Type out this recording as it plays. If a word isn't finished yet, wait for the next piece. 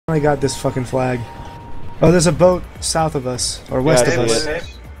I got this fucking flag. Oh, there's a boat south of us, or west of us.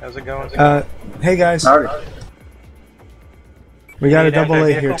 How's it going? Hey guys. Howdy. We got a double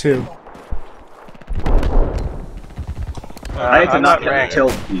A here too. I need to I'm not not ranked.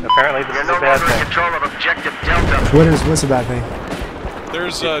 tilt. Apparently this is a bad thing. Control of objective Delta. What's a bad thing?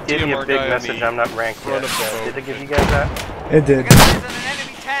 There's a Give you a DMR big guy message. I'm not ranked yet. Did they give you guys that? It did.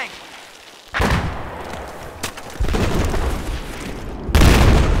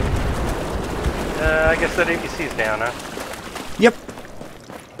 I guess that APC's down, huh? Yep.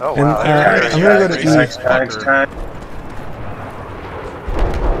 Oh And, wow. I'm gonna go to E. So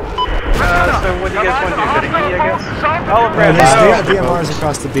what do you guys want to do? Go to E, I guess? Olive Oh, branch. there's DMRs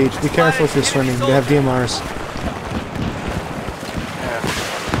across the beach. Be careful if you're swimming. They have DMRs. Yeah.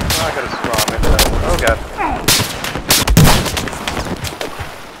 Oh, I got a straw into that. Oh god.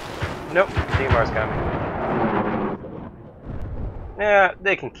 Nope. DMR's got me. Yeah,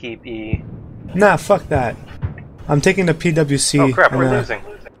 they can keep E. Nah, fuck that. I'm taking the PWC. Oh crap, we're and, losing.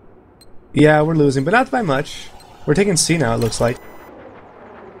 Yeah, we're losing, but not by much. We're taking C now, it looks like.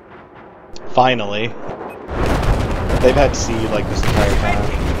 Finally. They've had C like this entire time.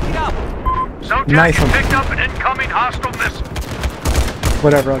 Knife him. Picked up an incoming hostile missile.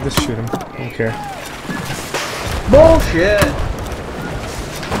 Whatever, I'll just shoot him. I don't care. Bullshit!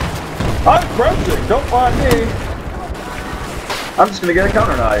 I'm crouching, don't find me! I'm just gonna get a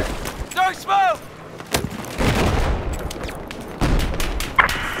counter knife. Throwing smoke!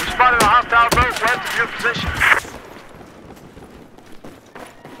 You spotted a hostile boat west of your position.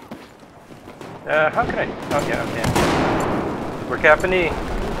 How can I? Oh yeah, okay. We're capping E.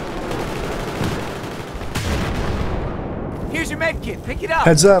 Here's your med kit. Pick it up.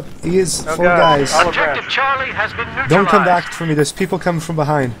 Heads up, he is Oh 4 god. guys. Olive Objective branch. Charlie has been neutralized. Don't come back for me, there's people coming from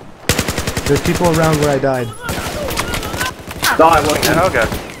behind. There's people around where I died. Die looking. Oh god.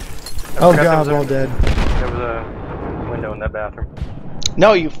 Oh god, we're all dead. There was a window in that bathroom.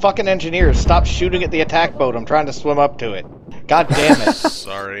 No, you fucking engineers, stop shooting at the attack boat. I'm trying to swim up to it. God damn it.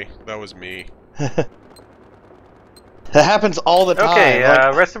 Sorry, that was me. That happens all the time. Okay,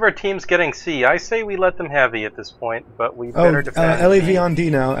 like, rest of our team's getting C. I say we let them have E at this point, but we Oh, better defend. LAV on D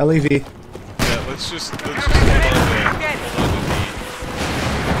now, LAV. Yeah, let's just hold on to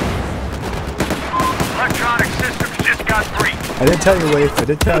Electronic systems just got free. I did tell you, Wade, I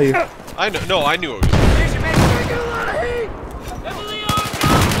did tell you. I know. No, I knew it was. Here's your med kit.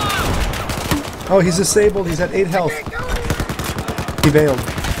 Oh, he's disabled, he's at 8 health. He bailed.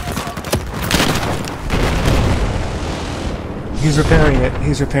 He's repairing it,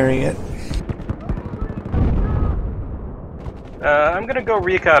 he's repairing it. I'm gonna go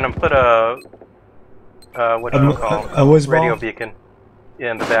recon and put a what do you call a whiz ball? radio beacon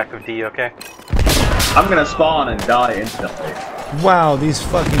in the back of D. Okay. I'm gonna spawn and die instantly. Wow, these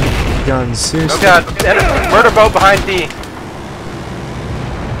fucking guns, seriously. Oh god, murder boat behind D.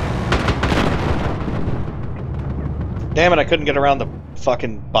 damn it, I couldn't get around the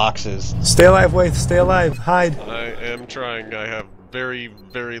fucking boxes. Stay alive, Wade, stay alive, hide. I am trying. I have very,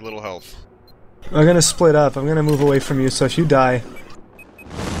 very little health. I'm gonna split up, I'm gonna move away from you, so if you die...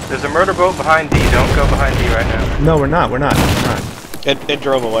 There's a murder boat behind D. Don't go behind D right now. No, we're not. It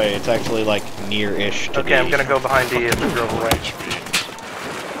drove away. It's actually like near-ish to Okay, me. I'm gonna go behind D as it drove away.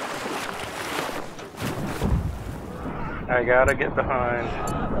 I gotta get behind.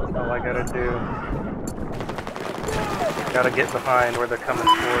 That's all I gotta do. Gotta get behind where they're coming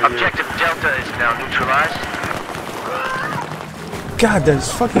for you. Objective Delta is now neutralized. God,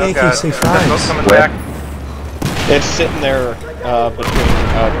 there's fucking Oh god, AKC is that boat 5s. coming back? It's sitting there between.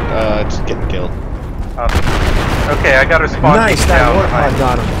 It's getting killed. Awesome. Okay, I got her spawn Nice, that down warthog behind.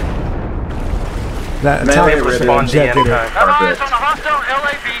 got him. That Man, attack they was spawned jet the did it. anytime. Have eyes on a hostile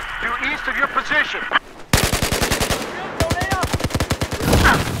LAV due east of your position.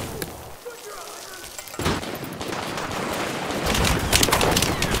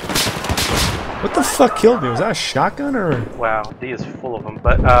 What the fuck killed me? Was that a shotgun or...? Wow, D is full of them.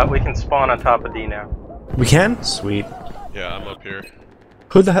 But we can spawn on top of D now. We can? Sweet. Yeah, I'm up here.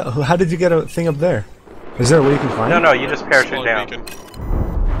 Who the hell, how did you get a thing up there? Is there a way you can climb? No, no, you just parachute Spawn down. beacon.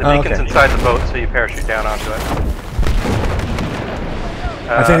 The Oh, beacon's okay. inside the boat, so you parachute down onto it.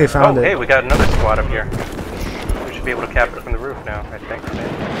 I think they found it. Hey, we got another squad up here. We should be able to cap it from the roof now, I think.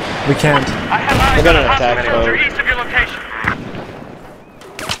 We can't. I have eyes They're on a gonna hostile attack soldier boat. east of your location.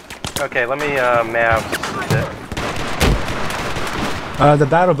 Okay, let me mav it. The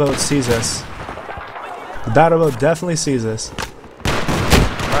battle boat sees us. The battle boat definitely sees us. Wow,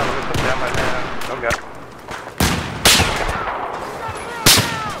 let me put down my mav. Oh god.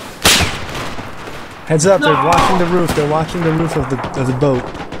 Heads up, they're watching the roof. They're watching the roof of the boat.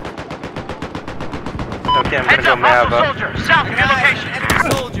 Okay, I'm gonna go Mav up. South of your location.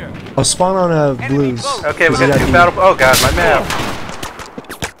 I'll spawn on blues. Okay, we Is it got at two the- battle. Oh god, my Mav.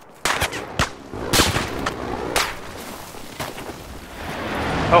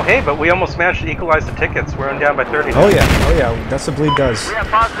 Oh hey, but we almost managed to equalize the tickets. We're down by 30 now. Oh yeah, that's what bleed does. We have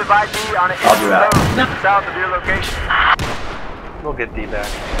positive ID on an I'll do that. road south of your location. We'll get D back.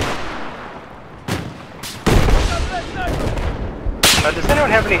 Does anyone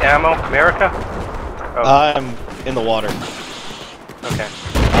have any ammo? America? Oh, I'm in the water. okay.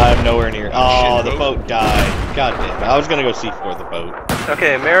 I'm nowhere near. Oh, the boat died. God damn it. I was gonna go C4 the boat.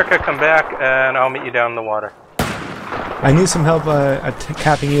 Okay, America, come back and I'll meet you down in the water. I need some help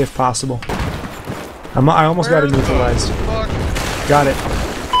capping you if possible. I almost got it neutralized. Got it.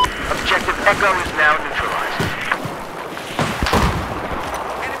 Objective Echo is now neutralized.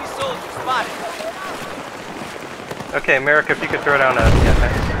 Enemy soldier spotted. Okay, America, if you could throw down a... Yeah,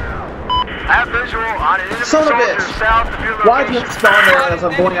 thanks. I have visual on an enemy Son of a soldier bitch. south of your Why do you location. have to spawn there as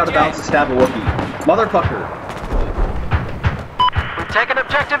I'm going out of bounds to stab a Wookiee? Motherfucker. We've taken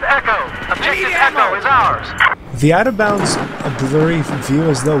Objective Echo. Objective Echo is ours. The out of bounds blurry view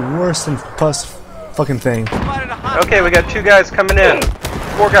is the worst and plus fucking thing. Okay, we got 2 guys coming in.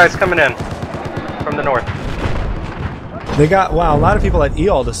 4 guys coming in. From the north. They got, wow, a lot of people at E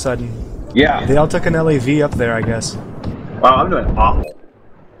all of a sudden. Yeah. They all took an LAV up there, I guess. Wow, I'm doing awful.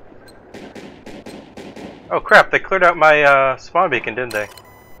 Oh crap, they cleared out my spawn beacon, didn't they?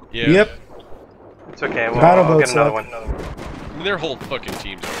 Yeah. Yep. It's okay, well, Battle I'll get boats another up. one. I mean, their whole fucking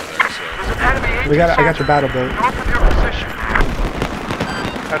team's over there, so. There's an enemy I got the battle boat. north of your position.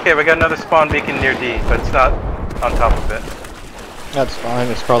 Okay, we got another spawn beacon near D, but it's not on top of it. That's fine.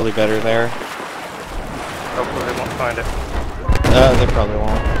 It's probably better there. Hopefully they won't find it. They probably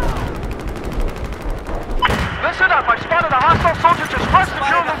won't. Listen up, I spotted a hostile soldier just west of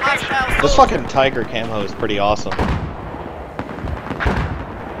your location. This fucking tiger camo is pretty awesome.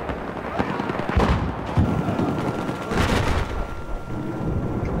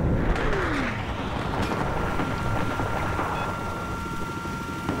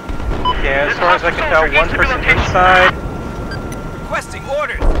 Okay, as far as I can tell, 1 person inside. Requesting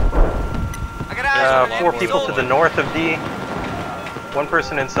orders. I got eyes on 4 people to the north of D. 1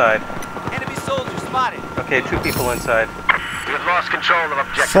 person inside. enemy soldier spotted. Okay, 2 people inside. We have lost control of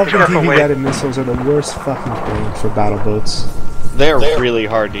objective. Fucking careful, TV wait. guided missiles are the worst fucking thing for battle boats. They're really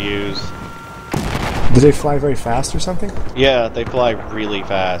hard to use. Do they fly very fast or something? Yeah, they fly really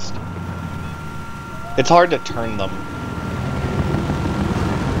fast. It's hard to turn them.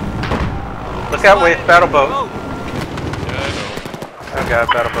 Look out, wait, battle boat. Oh, Yeah, I know. Oh god,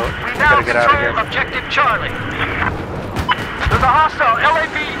 battle boat. We We now gotta get out of control here. objective Charlie. There's a hostile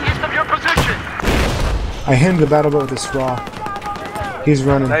LAV east of your position. I hit the battle boat with a straw. He's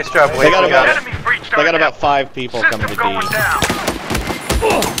running. Nice job, They Wade. got We got it. Enemy breached They our got about network. 5 people coming to System going D. down.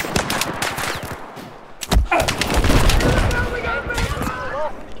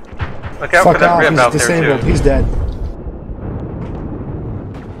 Look out for Fuck that off, rip he's out there disabled. too. He's dead.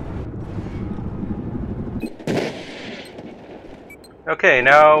 Okay,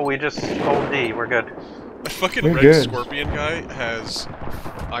 now we just hold D. We're good. My fucking We're red good. scorpion guy has...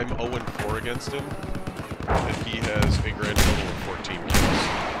 I'm 0-4 against him, and he has a grand total of 14 kills.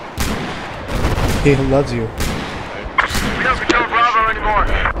 He loves you. We don't control Bravo anymore.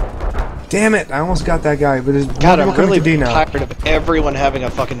 Damn it! I almost got that guy, but there's God, more I'm coming really to D now. tired of everyone having a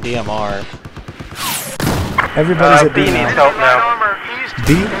fucking DMR. Everybody's at B D needs now. help now. Armor east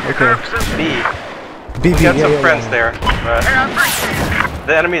B? in your Okay. current position. B. B, We B, got yeah, some yeah, friends yeah. there, but Hey, I'm breaching.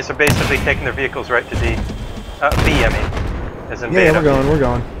 the enemies are basically taking their vehicles right to D. B, I mean. As in Yeah, beta. we're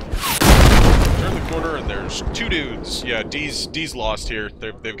going. Turn the corner and there's 2 dudes. Yeah, D's lost here.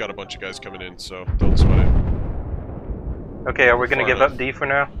 They've got a bunch of guys coming in, so don't sweat it. Okay, are we gonna Far give enough. up D for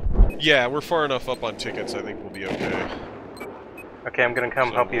now? Yeah, we're far enough up on tickets, I think we'll be okay. Okay, I'm gonna come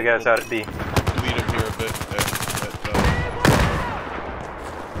So help you guys out at B. Lead him here a bit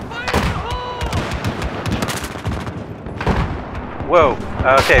Whoa.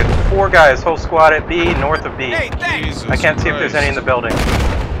 Okay, 4 guys, whole squad at B, north of B. hey, thanks. Jesus I can't see if there's any in the building.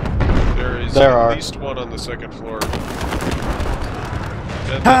 There is There at are. least one on the 2nd floor.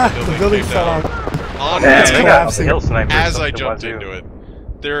 Then Ha! The building came fell down. on. On Yeah, me it's They got collapsing. hill snipers as up I the jumped wazoo. into it.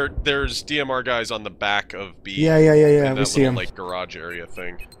 There's DMR guys on the back of B. Yeah. in We that see little, him. like garage area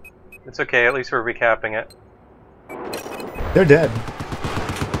thing. It's okay, at least we're recapping it. They're dead.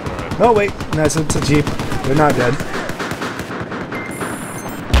 Oh wait, no, it's a Jeep. They're not dead.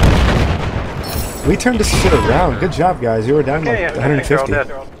 We turned this shit around. Good job, guys. You were down like Yeah, I think they're all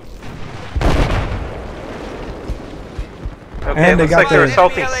 150. dead. Okay, And it they looks got like they're their-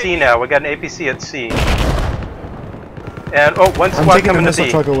 assaulting C now. We got an APC at C. And, oh, one I'm squad taking the coming to missile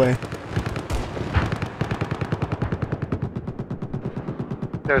B. truck away.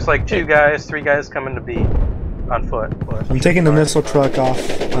 There's like 2 guys, 3 guys coming to B on foot. I'm taking the missile truck off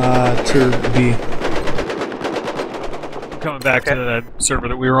to B. Coming back to the server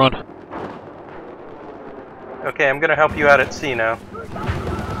that we were on. Okay, I'm gonna help you out at C now.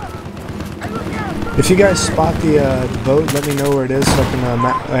 If you guys spot the boat, let me know where it is so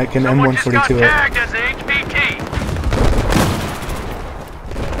I can Someone just got M142 it. tagged as a HVT.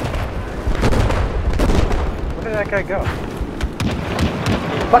 Where did that guy go?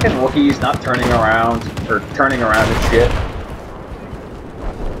 Fucking Wookiees not turning around, or turning around and shit.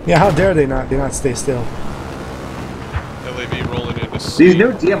 Yeah, how dare they not stay still? LAV rolling into C. These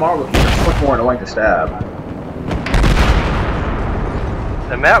new DMR Wookiees are so much more annoying to stab.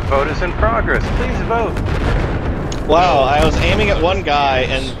 The map vote is in progress. Please vote. Wow, I was aiming at one guy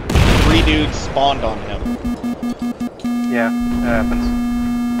and 3 dudes spawned on him. Yeah, that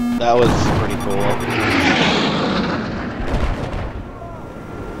happens. That was pretty cool.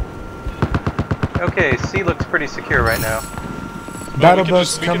 Okay, C looks pretty secure right now. Battle we can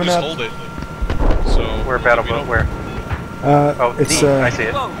boat's just coming hold up. it. So Where battle boat? Where? Oh, It's D. I see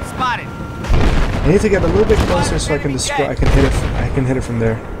it. Whoa, spotted. I need to get a little bit closer so I can destroy. I can hit it from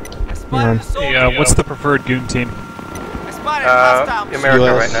there. I Hang spotted on. a soldier. Hey, what's the preferred goon team? I spotted hostile America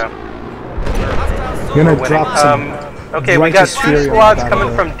US. right now. Hostile I'm gonna soldier. drop some. Okay, we got righteous 2 fury on squads the coming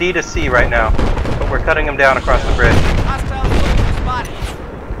battle from D to C right now, but we're cutting them down across the bridge. Hostile soldier spotted.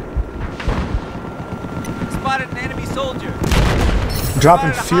 Spotted an enemy soldier.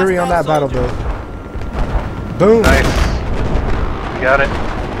 Dropping Spotted a fury on that hostile battle soldier. boat. Boom! Nice. You got it.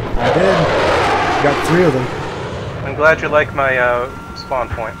 I did. Got 3 of them. I'm glad you like my spawn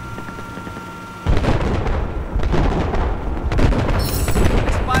point.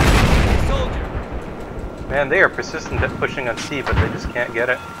 Spotted an enemy soldier. Man, they are persistent at pushing on C, but they just can't get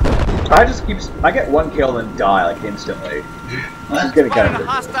it. I get 1 kill and die like instantly. This is getting kind Spotted a of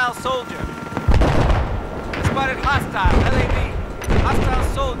hostile soldier. Spotted hostile. LAV. Hostile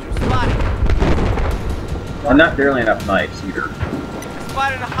soldier spotted. I'm not barely enough knights either.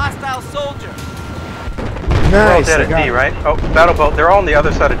 Spotted a hostile soldier. They're all Nice. dead I at got D, it. right? Oh, battle boat. They're all on the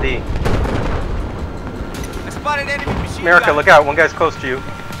other side of D. I spotted enemy machine America, gun. look out. One guy's close to you.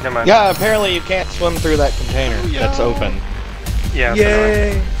 Never mind. Yeah, apparently you can't swim through that container that's open. Yeah. so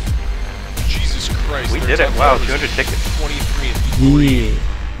anyway. Yay! Jesus Christ. We their did it. top Wow, numbers 200 tickets. 23 and 3. Yeah.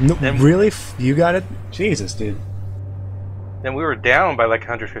 No, Then- really? You got it? Jesus, dude. Then we were down by like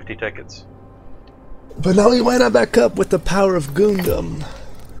 150 tickets. But now we might have back up with the power of Gundam.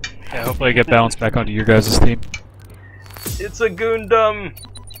 Yeah, hopefully I get balanced back onto your guys' team. It's a Gundam.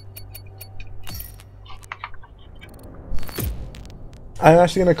 I'm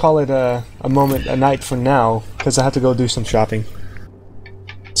actually gonna call it a night for now because I have to go do some shopping.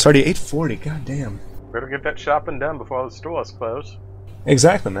 It's already 8:40. God damn. Better get that shopping done before the stores close.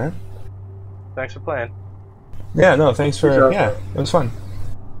 Exactly, man. Thanks for playing. Yeah, no, thanks for. Good job. Yeah, it was fun.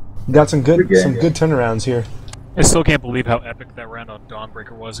 Got some good turnarounds here. I still can't believe how epic that round on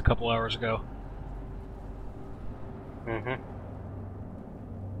Dawnbreaker was a couple hours ago. Mm-hmm.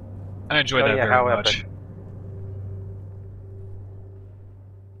 I enjoyed Oh, that yeah, very how much. epic.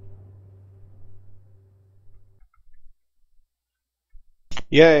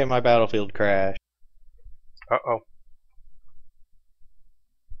 Yay, my battlefield crashed. Uh-oh.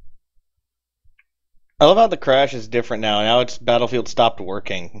 I love how the crash is different now. Now it's Battlefield stopped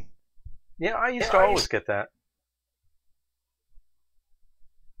working. Yeah, I used to always get that.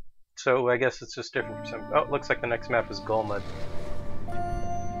 So I guess it's just different for some. Oh, looks like the next map is Golmud.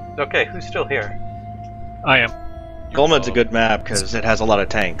 Okay, who's still here? I am. Golmud's a good map because it has a lot of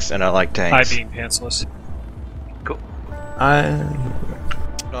tanks, and I like I tanks. being pantsless.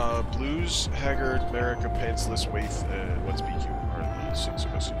 Blues, Haggard, America, Pantsless, Waith, and what's BQ are the 6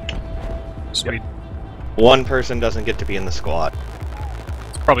 of us. Sweet. One person doesn't get to be in the squad.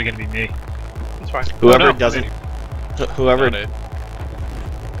 It's probably gonna be me. It's fine. Whoever no, doesn't, maybe. whoever Not it.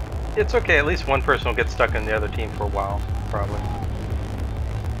 It's okay. At least one person will get stuck in the other team for a while, probably.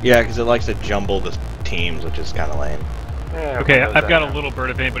 Yeah, because it likes to jumble the teams, which is kind of lame. Yeah, Okay, everyone knows I've that got a now. little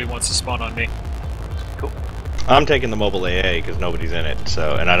bird if anybody wants to spawn on me. Cool. I'm taking the mobile AA because nobody's in it,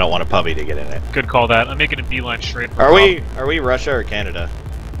 so and I don't want a puppy to get in it. Good call that. I'm making a beeline straight for Are we Russia or Canada?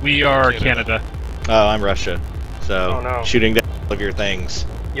 We are Canada. Canada. Oh, I'm Russia. So Oh, no. shooting down all of your things.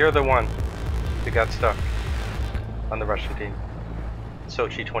 You're the one who got stuck on the Russian team.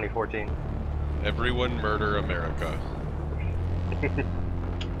 Sochi 2014. Everyone murder America.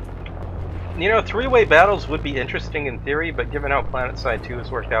 You know, three-way battles would be interesting in theory, but given how PlanetSide 2 has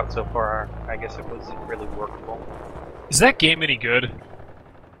worked out so far, I guess it wasn't really workable. Is that game any good?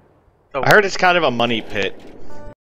 Oh, I heard it's kind of a money pit.